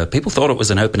 People thought it was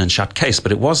an open and shut case,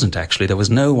 but it wasn't actually. There was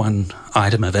no one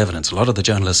item of evidence. A lot of the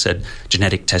journalists said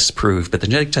genetic tests proved, but the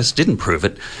genetic tests didn't prove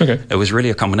it. Okay. It was really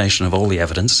a combination of all the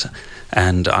evidence.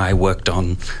 And I worked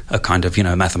on a kind of,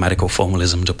 mathematical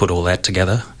formalism to put all that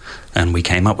together. And we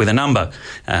came up with a number.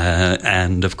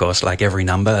 And, of course, like every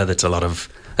number, there's a lot of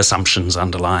assumptions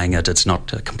underlying it. It's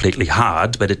not completely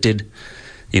hard, but it did,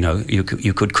 you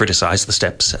could criticize the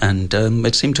steps. And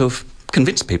it seemed to have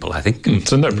convinced people, I think.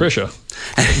 So no pressure.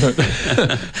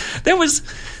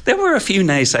 There were a few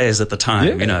naysayers at the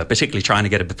time, particularly trying to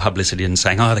get a bit of publicity and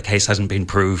saying, the case hasn't been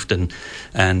proved.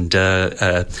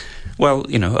 Well,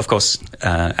 of course,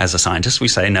 as a scientist, we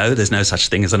say, no, there's no such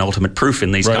thing as an ultimate proof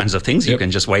in these kinds of things. You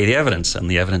can just weigh the evidence, and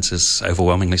the evidence is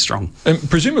overwhelmingly strong. And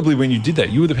presumably when you did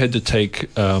that, you would have had to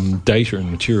take data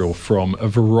and material from a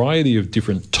variety of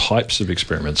different types of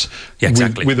experiments. Yeah,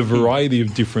 exactly. With a variety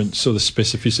of different sort of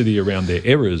specificity around their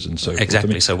errors and so forth.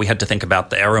 Exactly. So we had to think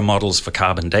about the error models for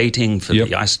carbon dating, for the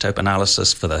isotope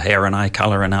analysis, for the hair and eye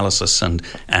color analysis,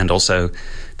 and also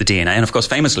the DNA. And of course,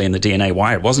 famously in the DNA,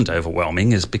 why it wasn't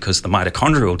overwhelming is because the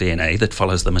mitochondrial DNA that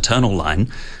follows the maternal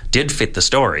line did fit the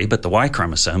story, but the Y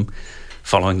chromosome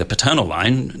following the paternal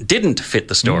line didn't fit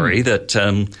the story that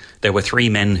there were 3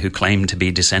 men who claimed to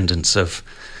be descendants of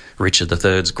Richard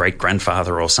III's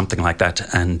great-grandfather or something like that,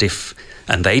 and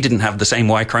they didn't have the same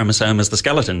Y chromosome as the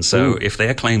skeleton. So if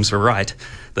their claims were right,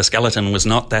 the skeleton was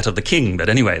not that of the king. But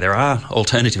anyway, there are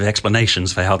alternative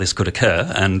explanations for how this could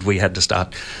occur, and we had to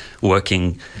start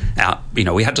working out,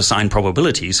 we had to assign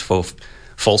probabilities for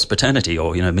false paternity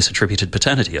or, misattributed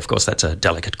paternity. Of course, that's a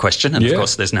delicate question, and of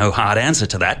course there's no hard answer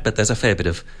to that, but there's a fair bit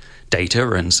of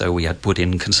data, and so we had put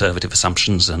in conservative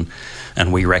assumptions,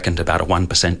 and we reckoned about a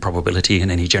 1% probability in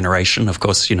any generation. Of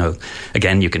course,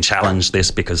 again, you can challenge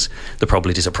this because the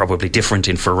probabilities are probably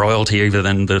different for royalty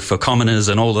than for commoners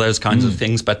and all those kinds of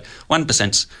things, but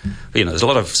 1%, there's a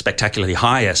lot of spectacularly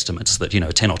high estimates that,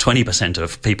 10 or 20%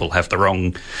 of people have the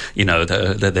wrong,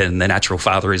 their natural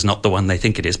father is not the one they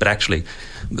think it is, but actually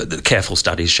the careful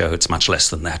studies show it's much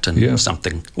less than that, and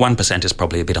 1% is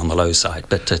probably a bit on the low side,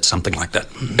 but it's something like that.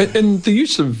 And the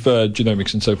use of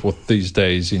genomics and so forth these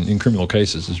days in criminal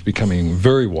cases is becoming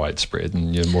very widespread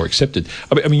and more accepted.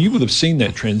 I mean, you would have seen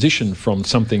that transition from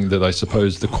something that I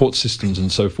suppose the court systems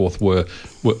and so forth were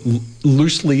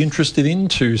loosely interested in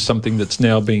to something that's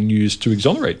now being used to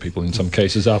exonerate people in some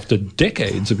cases after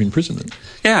decades of imprisonment.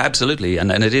 Yeah, absolutely.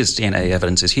 And it is, DNA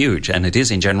evidence is huge, and it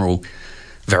is in general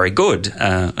very good,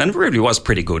 and it really was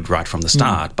pretty good right from the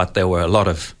start, but there were a lot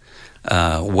of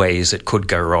ways it could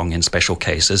go wrong in special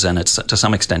cases, and it's to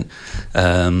some extent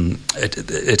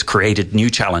it created new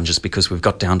challenges because we've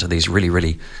got down to these really,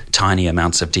 really tiny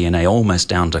amounts of DNA, almost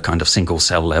down to kind of single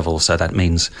cell level. So that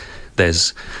means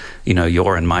there's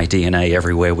your and my DNA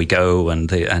everywhere we go, and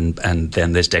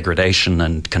then there's degradation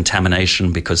and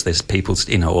contamination because there's people's,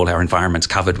 all our environment's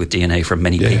covered with DNA from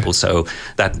many people. So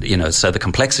that, so the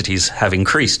complexities have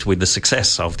increased with the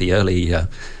success of the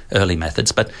early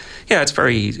methods. But it's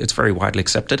very widely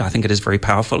accepted. I think it is very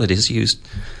powerful. It is used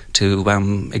to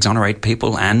exonerate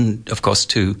people and, of course,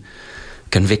 to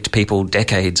convict people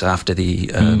decades after the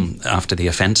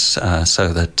offence, so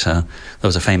that there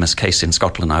was a famous case in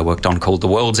Scotland I worked on called the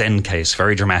World's End case,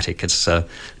 very dramatic. It's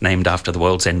named after the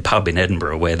World's End pub in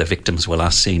Edinburgh where the victims were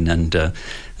last seen, and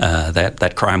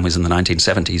that crime was in the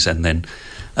 1970s, and then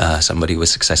somebody was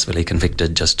successfully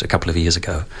convicted just a couple of years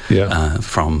ago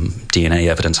from DNA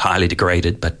evidence, highly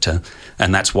degraded, but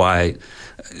and that's why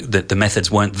the methods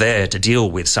weren't there to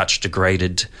deal with such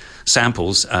degraded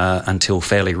samples until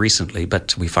fairly recently,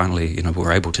 but we finally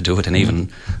were able to do it,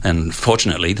 and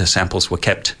fortunately the samples were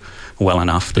kept well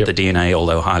enough that the DNA,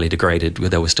 although highly degraded,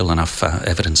 there was still enough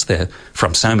evidence there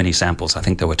from so many samples. I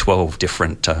think there were 12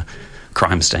 different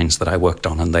crime stains that I worked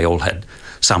on, and they all had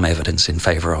some evidence in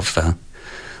favour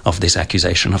of this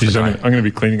accusation of the guy. I'm going to be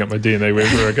cleaning up my DNA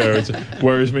wherever I go. It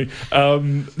worries me.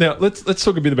 Now, let's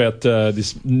talk a bit about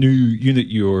this new unit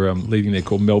you're leading there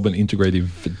called Melbourne Integrative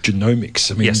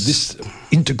Genomics. I mean, this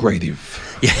integrative.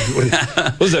 Yeah.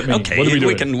 What does that mean? Okay, what are we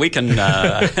doing? we can.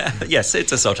 Yes,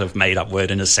 it's a sort of made-up word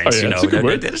in a sense. It's a good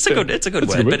word. It's a good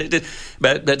word.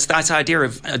 But this idea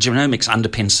of genomics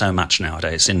underpins so much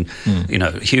nowadays in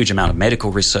a huge amount of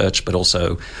medical research, but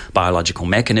also biological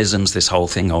mechanisms. This whole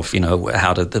thing of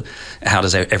how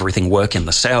does everything work in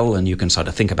the cell, and you can sort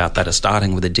of think about that as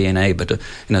starting with the DNA. But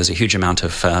there's a huge amount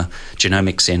of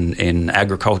genomics in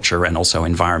agriculture and also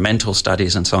environmental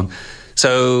studies and so on.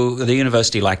 So the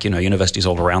university, universities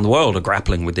all around the world are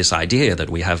grappling with this idea that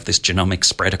we have this genomics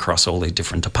spread across all the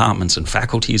different departments and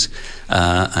faculties,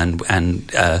 and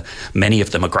many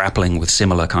of them are grappling with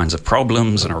similar kinds of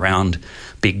problems and around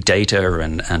big data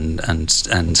and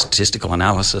statistical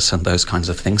analysis and those kinds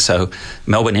of things. So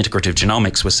Melbourne Integrative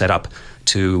Genomics was set up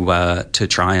to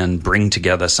try and bring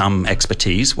together some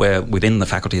expertise where within the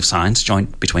Faculty of Science,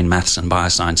 joint between maths and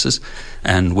biosciences,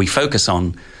 and we focus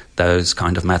on those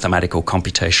kind of mathematical,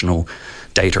 computational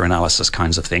data analysis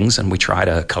kinds of things, and we try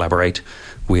to collaborate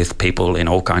with people in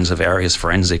all kinds of areas,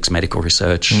 forensics, medical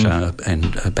research,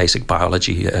 and basic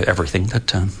biology, everything.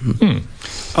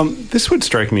 This would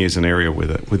strike me as an area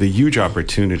with a huge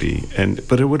opportunity,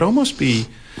 but it would almost be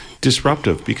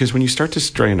disruptive, because when you start to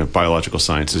stray into biological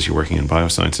sciences, you're working in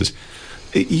biosciences,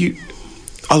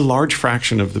 a large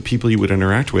fraction of the people you would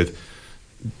interact with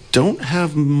don't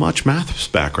have much maths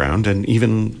background, and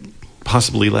even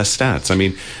possibly less stats. I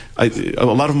mean, a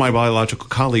lot of my biological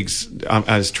colleagues,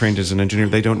 as trained as an engineer,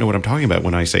 they don't know what I'm talking about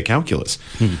when I say calculus.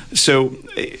 So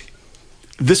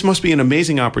this must be an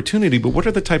amazing opportunity, but what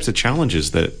are the types of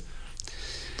challenges that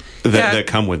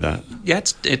come with that? Yeah,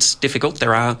 it's difficult.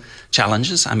 There are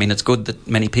challenges. I mean, it's good that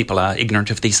many people are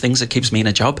ignorant of these things. It keeps me in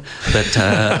a job.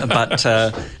 But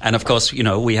and of course,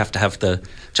 we have to have the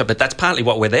job. But that's partly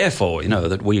what we're there for.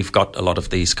 That we've got a lot of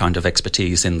these kind of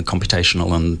expertise in the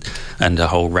computational and a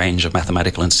whole range of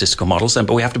mathematical and statistical models.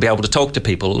 But we have to be able to talk to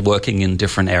people working in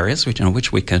different areas,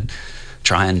 which we can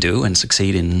try and do and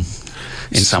succeed in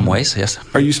some ways. Yes.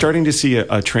 Are you starting to see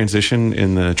a transition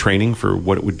in the training for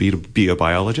what it would be to be a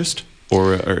biologist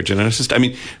or a geneticist? I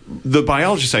mean, the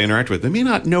biologists I interact with, they may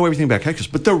not know everything about calculus,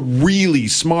 but they're really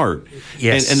smart.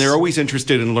 Yes. And they're always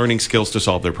interested in learning skills to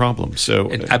solve their problems.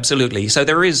 So absolutely. So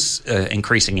there is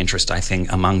increasing interest, I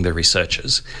think, among the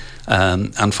researchers.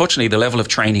 Unfortunately, the level of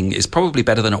training is probably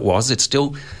better than it was. It's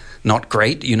still not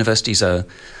great. Universities are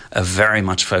very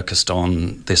much focused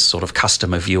on this sort of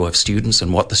customer view of students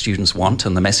and what the students want,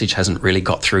 and the message hasn't really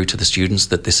got through to the students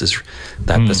that this is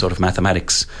the sort of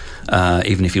mathematics,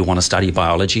 even if you want to study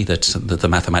biology, that the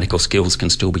mathematical skills can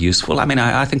still be useful. I mean,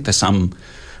 I think there's some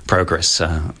progress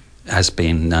has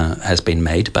been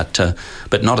made, but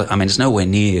not. I mean, it's nowhere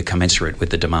near commensurate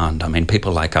with the demand. I mean,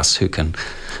 people like us who can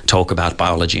talk about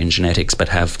biology and genetics, but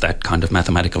have that kind of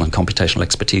mathematical and computational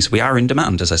expertise, we are in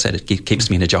demand. As I said, it keeps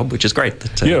me in a job, which is great.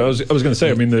 I was going to say.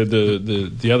 I mean,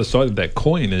 the other side of that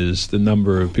coin is the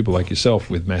number of people like yourself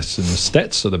with maths and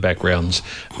stats sort of backgrounds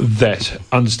that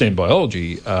understand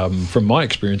biology. From my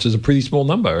experience, is a pretty small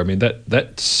number. I mean,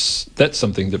 that's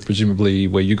something that presumably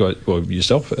where you got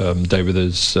yourself, David,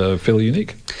 is fairly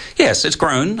unique. Yes, it's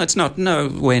grown. It's not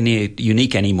nowhere near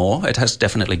unique anymore. It has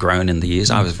definitely grown in the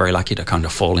years. I was very lucky to kind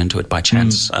of fall into it by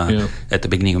chance at the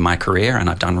beginning of my career, and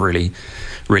I've done really,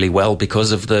 really well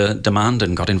because of the demand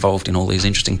and got involved in all these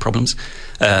interesting problems.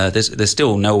 There's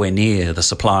still nowhere near the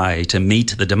supply to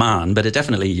meet the demand, but it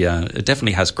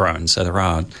definitely has grown. So there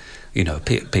are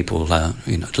people,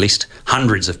 at least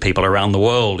hundreds of people around the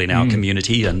world in our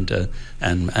community and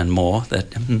more.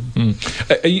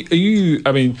 Are you?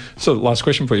 I mean, so last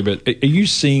question for you, but are you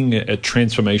seeing a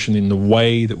transformation in the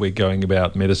way that we're going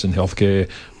about medicine, healthcare,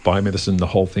 biomedicine, the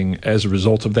whole thing as a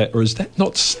result of that, or is that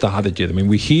not started yet? I mean,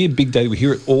 we hear big data, we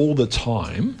hear it all the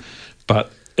time,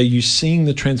 but are you seeing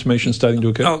the transformation starting to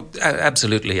occur? Oh,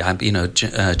 absolutely.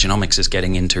 Genomics is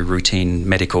getting into routine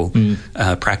medical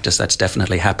practice. That's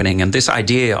definitely happening. And this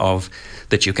idea of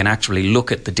that you can actually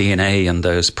look at the DNA and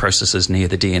those processes near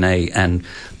the DNA and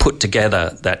put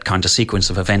together that kind of sequence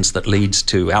of events that leads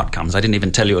to outcomes. I didn't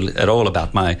even tell you at all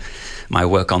about my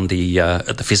work on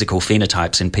the physical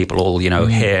phenotypes in people, all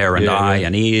hair and eye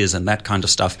and ears and that kind of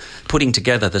stuff. Putting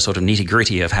together the sort of nitty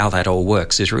gritty of how that all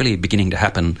works is really beginning to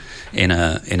happen in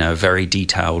a very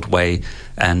detailed way.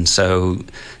 And so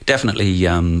definitely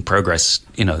progress,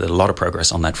 there's a lot of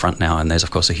progress on that front now, and there's, of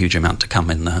course, a huge amount to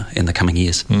come in the coming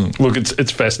years. Look,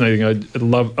 it's fascinating. I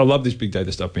love this big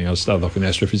data stuff. I started off in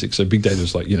astrophysics, so big data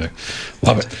is like,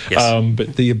 love it. Yes.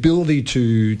 But the ability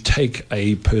to take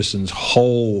a person's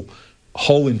whole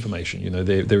information,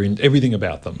 they're in everything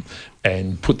about them,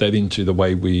 and put that into the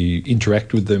way we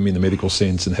interact with them in the medical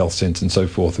sense and health sense and so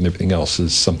forth and everything else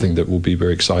is something that will be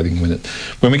very exciting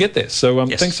when we get there. So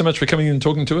thanks so much for coming in and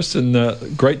talking to us, and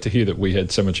great to hear that we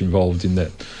had so much involved in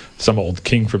that. Some old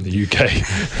king from the UK.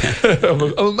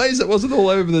 I'm amazed it wasn't all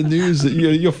over the news. That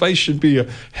your face should be a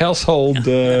household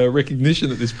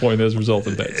recognition at this point as a result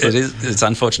of that. So. It's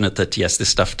unfortunate that, yes, this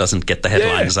stuff doesn't get the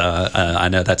headlines. Yeah. I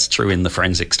know that's true in the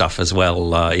forensic stuff as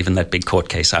well. Even that big court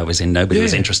case I was in, nobody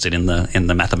was interested in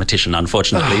the mathematician,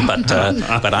 unfortunately. But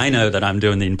I know that I'm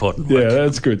doing the important work. Yeah,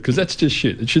 that's good, because that's just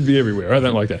shit. It should be everywhere. I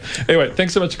don't like that. Anyway,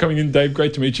 thanks so much for coming in, Dave.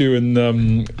 Great to meet you,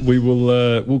 and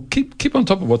we'll keep on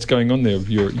top of what's going on there with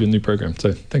your new program.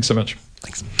 So thanks so much.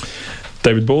 Thanks.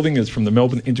 David Balding is from the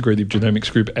Melbourne Integrative Genomics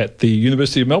Group at the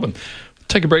University of Melbourne.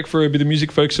 Take a break for a bit of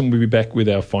music, folks, and we'll be back with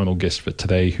our final guest for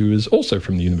today, who is also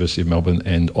from the University of Melbourne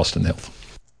and Austin Health.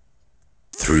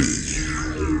 3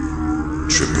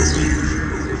 triple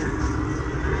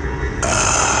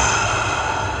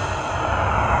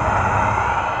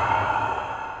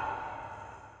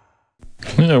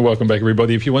Welcome back,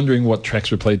 everybody. If you're wondering what tracks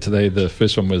were played today, the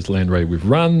first one was Land Ray with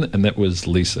Run, and that was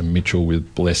Lisa Mitchell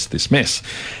with Bless This Mess.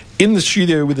 In the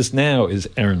studio with us now is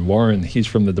Aaron Warren. He's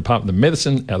from the Department of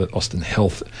Medicine out at Austin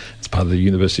Health. It's part of the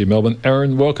University of Melbourne.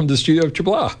 Aaron, welcome to the studio of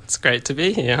Triple R. It's great to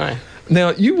be here. Hi. Now,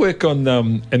 you work on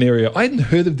an area, I hadn't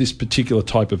heard of this particular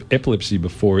type of epilepsy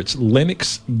before. It's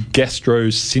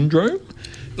Lennox-Gastaut syndrome.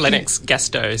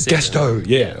 Lennox-Gastaut. Gastaut,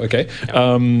 yeah, okay.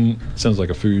 Sounds like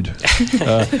a food.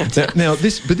 Now,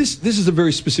 this is a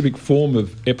very specific form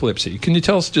of epilepsy. Can you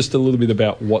tell us just a little bit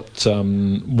about what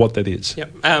that is?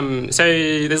 Yep. So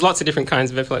there's lots of different kinds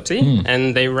of epilepsy,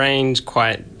 and they range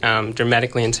quite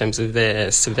dramatically in terms of their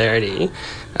severity.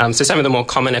 So some of the more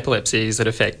common epilepsies that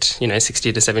affect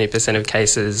 60 to 70% of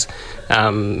cases,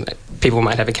 people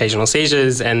might have occasional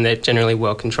seizures, and they're generally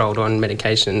well controlled on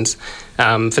medications.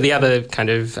 For the other kind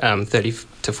of 30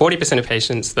 to 40% of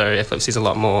patients, though, epilepsy is a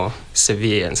lot more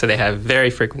severe, and so they have very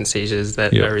frequent seizures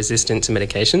that are resistant to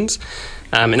medications.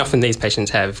 And often these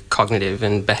patients have cognitive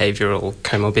and behavioural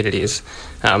comorbidities.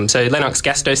 So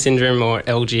Lennox-Gastaut syndrome, or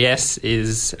LGS,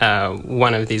 is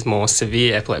one of these more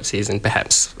severe epilepsies, and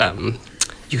perhaps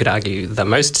you could argue the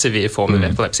most severe form of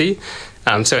epilepsy.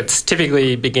 So it's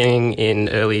typically beginning in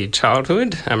early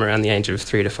childhood, around the age of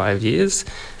 3 to 5 years.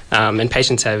 And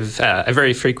patients have a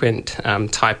very frequent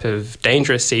type of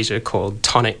dangerous seizure called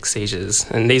tonic seizures.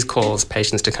 And these cause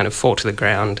patients to kind of fall to the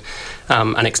ground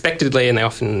unexpectedly, and they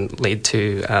often lead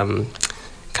to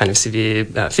kind of severe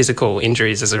physical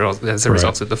injuries as a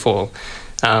result of the fall.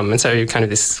 And so kind of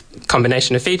this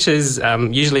combination of features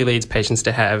usually leads patients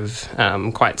to have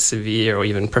quite severe or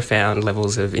even profound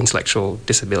levels of intellectual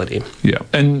disability. Yeah,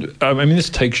 and this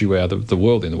takes you out of the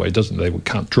world in a way, doesn't it? They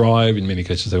can't drive. In many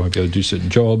cases, they won't be able to do certain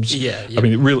jobs. Yeah. I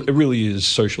mean, it really is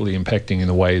socially impacting in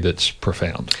a way that's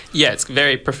profound. Yeah, it's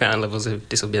very profound levels of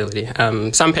disability.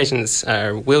 Some patients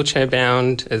are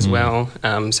wheelchair-bound as well.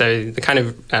 So the kind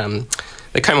of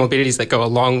the comorbidities that go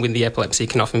along with the epilepsy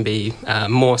can often be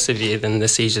more severe than the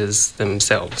seizures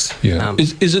themselves. Yeah.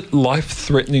 Is it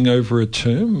life-threatening over a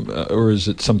term, or is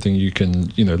it something you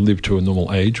can, live to a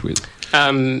normal age with?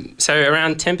 So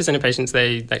around 10% of patients,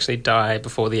 they actually die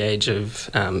before the age of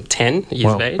 10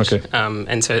 years of age. Okay.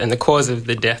 And the cause of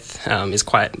the death is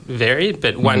quite varied,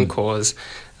 but one cause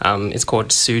is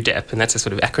called SUDEP, and that's a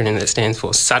sort of acronym that stands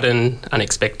for Sudden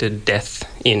Unexpected Death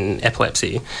in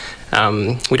Epilepsy.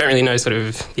 We don't really know sort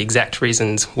of the exact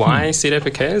reasons why SUDEP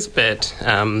occurs, but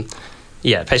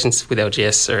patients with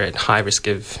LGS are at high risk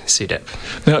of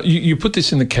SUDEP. Now, you put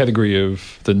this in the category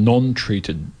of the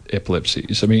non-treated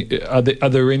epilepsies. I mean, are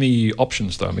there any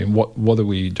options, though? I mean, what are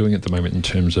we doing at the moment in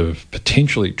terms of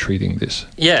potentially treating this?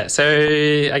 Yeah, so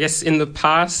I guess in the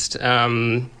past,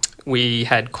 we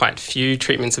had quite few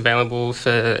treatments available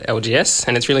for LGS,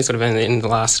 and it's really sort of in the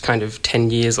last kind of 10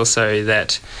 years or so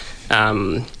that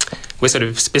we're sort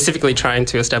of specifically trying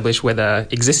to establish whether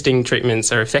existing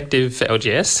treatments are effective for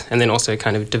LGS, and then also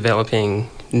kind of developing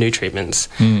new treatments.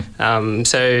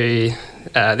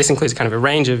 This includes kind of a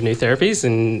range of new therapies,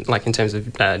 and in terms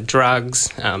of drugs,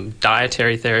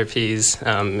 dietary therapies,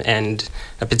 and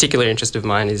a particular interest of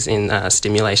mine is in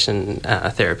stimulation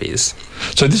therapies.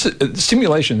 So this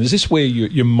stimulation, is this where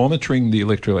you're monitoring the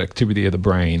electrical activity of the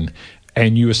brain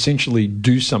and you essentially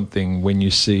do something when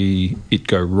you see it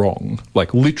go wrong,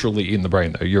 like literally in the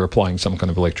brain, though. You're applying some kind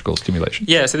of electrical stimulation.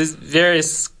 Yeah, so there's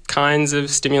various kinds of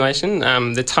stimulation.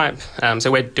 The type,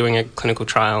 so we're doing a clinical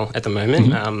trial at the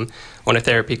moment on a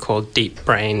therapy called deep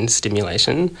brain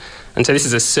stimulation. And so this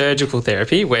is a surgical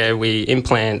therapy where we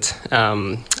implant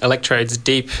electrodes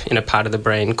deep in a part of the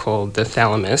brain called the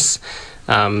thalamus,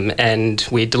 and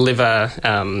we deliver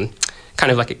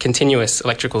kind of like a continuous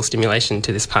electrical stimulation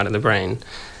to this part of the brain.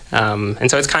 And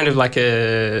so it's kind of like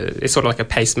it's sort of like a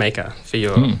pacemaker for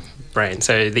your brain.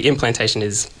 So the implantation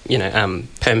is,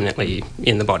 permanently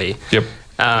in the body. Yep.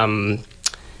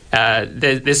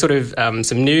 There's sort of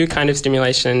some new kind of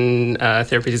stimulation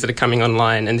therapies that are coming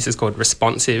online, and this is called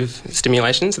responsive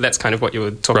stimulation. So that's kind of what you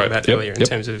were talking about earlier in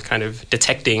terms of kind of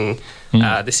detecting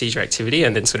the seizure activity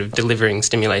and then sort of delivering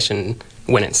stimulation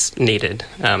when it's needed.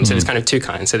 So there's kind of two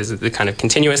kinds. So there's the kind of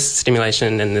continuous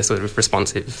stimulation and the sort of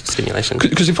responsive stimulation.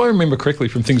 Because if I remember correctly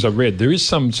from things I've read, there is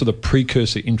some sort of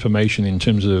precursor information in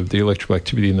terms of the electrical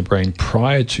activity in the brain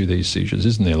prior to these seizures,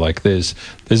 isn't there? Like there's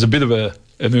a bit of an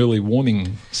early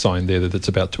warning sign there that it's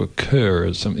about to occur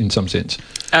in some sense.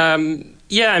 There's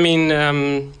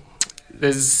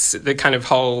the kind of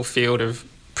whole field of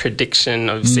prediction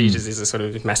of seizures is a sort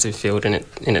of massive field in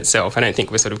itself. I don't think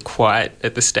we're sort of quite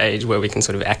at the stage where we can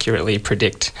sort of accurately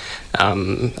predict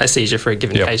a seizure for a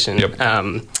given patient.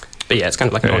 But yeah, it's kind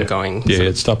of like an ongoing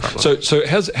it's tough. problem. So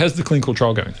how's the clinical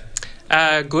trial going?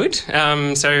 Good.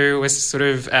 So we're sort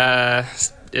of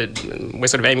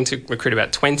aiming to recruit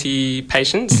about 20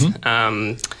 patients,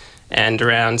 and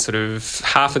around sort of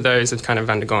half of those have kind of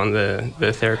undergone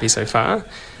the therapy so far.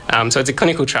 So it's a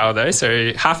clinical trial, though.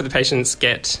 So half of the patients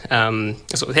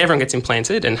everyone gets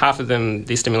implanted, and half of them,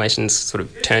 the stimulation's sort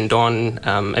of turned on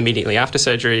immediately after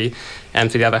surgery,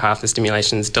 and for the other half, the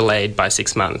stimulation's delayed by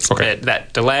 6 months. Okay. But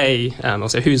that delay,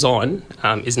 also who's on,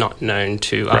 is not known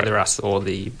to either us or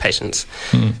the patients.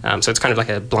 So it's kind of like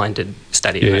a blinded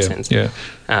study in that sense.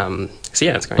 So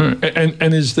yeah, it's going.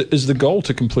 And is the goal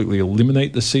to completely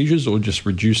eliminate the seizures or just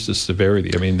reduce the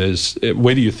severity? I mean,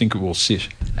 where do you think it will sit?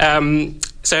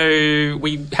 So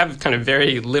we have kind of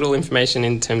very little information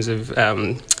in terms of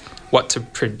what to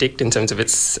predict in terms of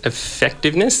its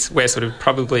effectiveness. We're sort of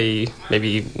probably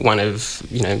maybe one of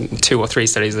 2 or 3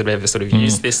 studies that have ever sort of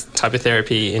used this type of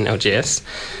therapy in LGS.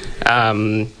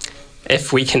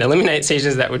 If we can eliminate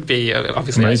seizures, that would be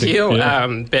obviously ideal.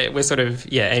 But we're sort of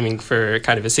aiming for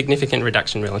kind of a significant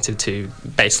reduction relative to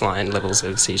baseline levels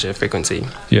of seizure frequency.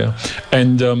 Yeah,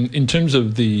 and in terms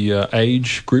of the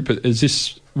age group, is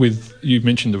this you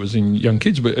mentioned it was in young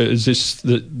kids, but is this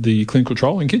the clinical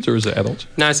trial in kids or is it adults?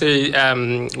 No, so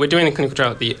we're doing a clinical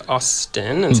trial at the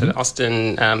Austin, and so the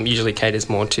Austin usually caters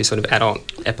more to sort of adult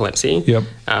epilepsy.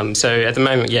 So at the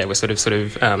moment, we're sort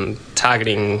of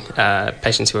targeting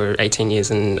patients who are 18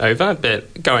 years and over,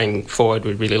 but going forward,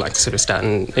 we'd really like to sort of start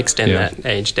and extend that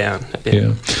age down a bit.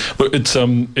 Yeah, look, it's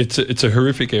a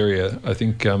horrific area. I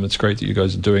think it's great that you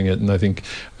guys are doing it, and I think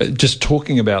just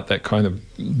talking about that kind of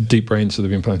deep brain sort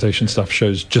of implantation stuff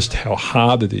shows just how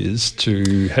hard it is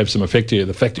to have some effect here.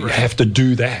 The fact that you have to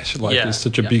do that is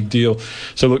such a big deal.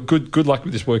 So look, good luck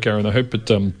with this work, Aaron. I hope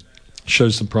it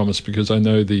shows some promise, because I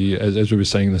know as we were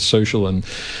saying, the social and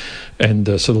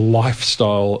sort of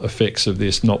lifestyle effects of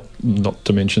this, not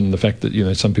to mention the fact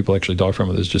that some people actually die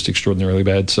from it, is just extraordinarily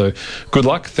bad. So good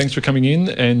luck. Thanks for coming in,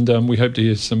 and we hope to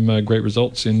hear some great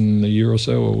results in a year or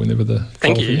so, or whenever the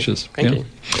trial finishes. Thank you.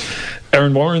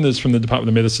 Aaron Warren is from the Department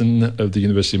of Medicine of the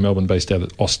University of Melbourne, based out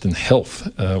at Austin Health,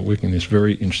 working in this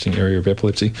very interesting area of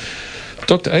epilepsy.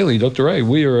 Dr. Ailey, Dr. A,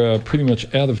 we are pretty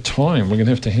much out of time. We're going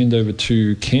to have to hand over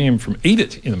to Cam from Eat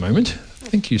It in a moment.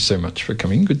 Thank you so much for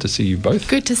coming. Good to see you both.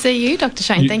 Good to see you, Dr.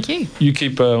 Shane. Thank you. You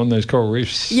keep on those coral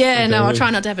reefs. Yeah, no, I'll try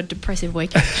not to have a depressive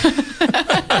weekend.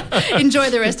 Enjoy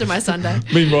the rest of my Sunday.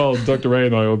 Meanwhile, Dr. Ray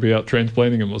and I will be out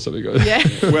transplanting them or something. Yeah.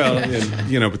 Well,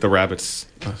 and, but the rabbits.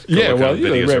 The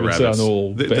rabbits aren't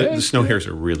all bad. The snow hares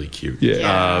are really cute.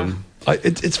 Yeah.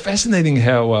 It's fascinating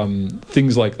how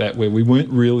things like that, where we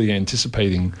weren't really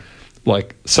anticipating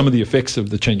like some of the effects of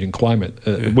the changing climate.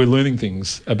 We're learning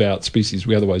things about species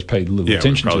we otherwise paid little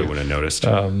attention to. Yeah, we probably wouldn't have noticed.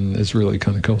 It's really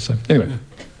kind of cool. So anyway,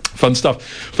 fun stuff.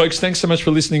 Folks, thanks so much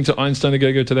for listening to Einstein A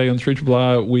Go-Go today on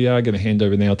 3RRR. We are going to hand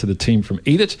over now to the team from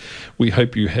Eat It. We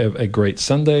hope you have a great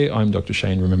Sunday. I'm Dr.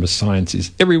 Shane. Remember, science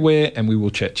is everywhere, and we will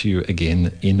chat to you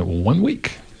again in 1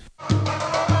 week.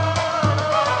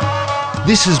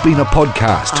 This has been a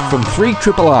podcast from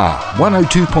 3RRR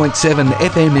 102.7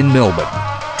 FM in Melbourne.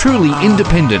 Truly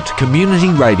independent community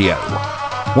radio.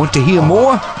 Want to hear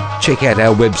more? Check out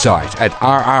our website at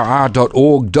rrr.org.au.